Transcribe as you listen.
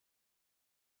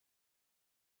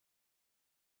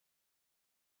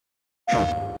So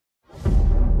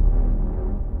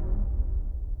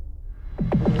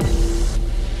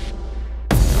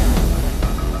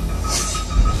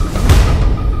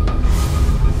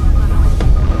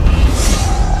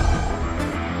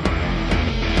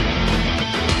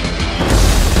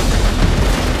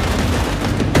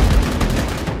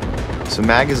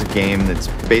MAG is a game that's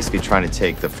basically trying to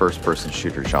take the first-person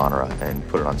shooter genre and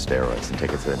put it on steroids and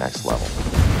take it to the next level.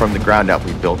 From the ground up,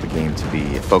 we built the game to be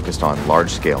focused on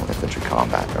large-scale infantry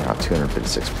combat. Around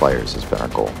 256 players has been our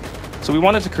goal. So we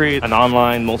wanted to create an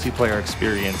online multiplayer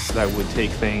experience that would take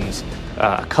things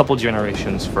a couple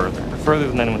generations further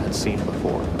than anyone had seen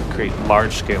before. Create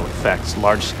large-scale effects,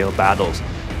 large-scale battles,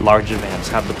 large events,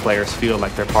 have the players feel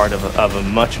like they're part of a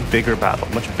much bigger battle,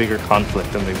 much bigger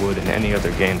conflict than they would in any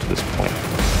other game to this point.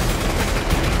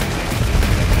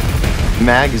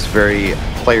 MAG is a very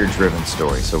player-driven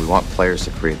story, so we want players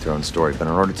to create their own story, but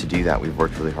in order to do that, we've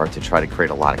worked really hard to try to create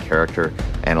a lot of character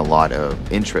and a lot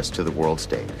of interest to the world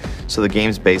state. So the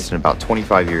game's based in about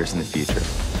 25 years in the future.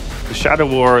 The Shadow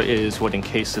War is what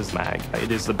encases MAG.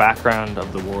 It is the background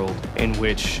of the world in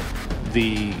which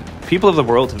the people of the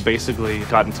world have basically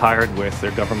gotten tired with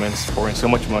their governments pouring so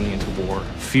much money into war.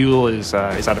 Fuel is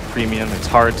at a premium. It's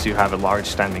hard to have a large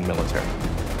standing military.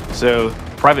 So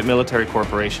private military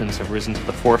corporations have risen to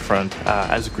the forefront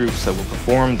as groups that will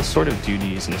perform the sort of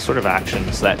duties and the sort of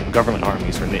actions that government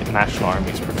armies or national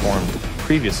armies performed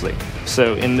previously.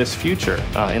 So in this future,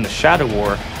 in the Shadow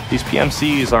War, these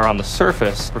PMCs are on the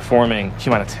surface performing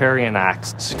humanitarian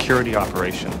acts, security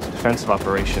operations, defensive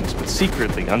operations, but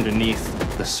secretly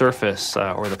underneath the surface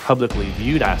or the publicly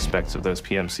viewed aspects of those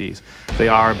PMCs, they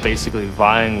are basically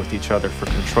vying with each other for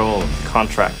control of the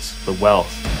contracts, the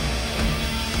wealth.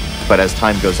 But as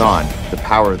time goes on, the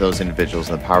power of those individuals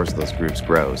and the powers of those groups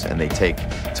grows, and they take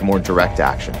to more direct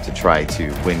action to try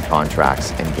to win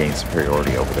contracts and gain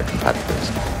superiority over their competitors.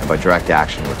 And by direct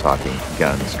action, we're talking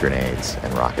guns, grenades,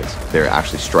 and rockets. They're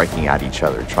actually striking at each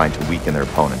other, trying to weaken their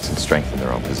opponents and strengthen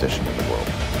their own position in the world.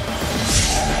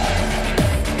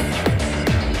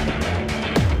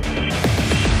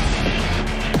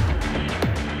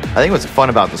 I think what's fun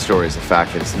about the story is the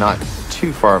fact that it's not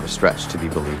too far of a stretch to be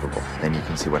believable. And you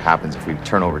can see what happens if we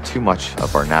turn over too much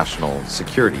of our national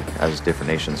security as different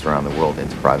nations around the world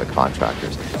into private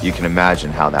contractors. You can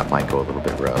imagine how that might go a little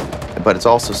bit rogue. But it's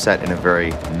also set in a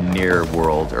very near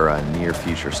world or a near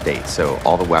future state. So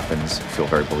all the weapons feel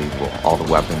very believable. All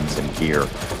the weapons and gear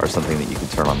are something that you can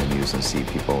turn on the news and see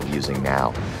people using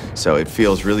now. So it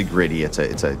feels really gritty. It's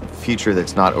a future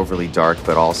that's not overly dark,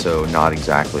 but also not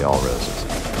exactly all roses.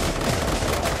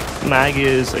 MAG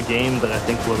is a game that I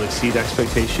think will exceed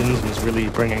expectations and is really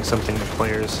bringing something that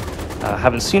players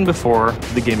haven't seen before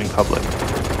to the gaming public.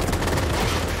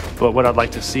 But what I'd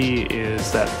like to see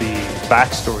is that the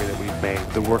backstory that we've made,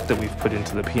 the work that we've put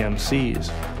into the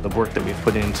PMCs, the work that we've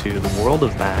put into the world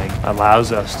of MAG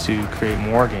allows us to create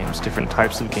more games, different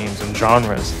types of games and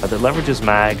genres that leverages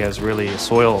MAG as really a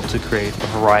soil to create a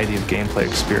variety of gameplay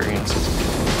experiences.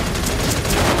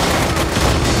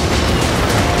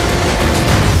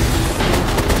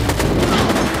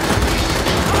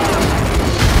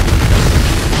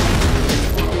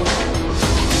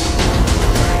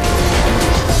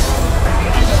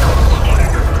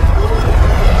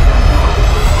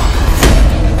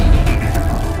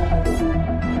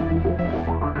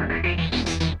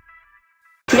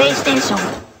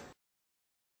 PlayStation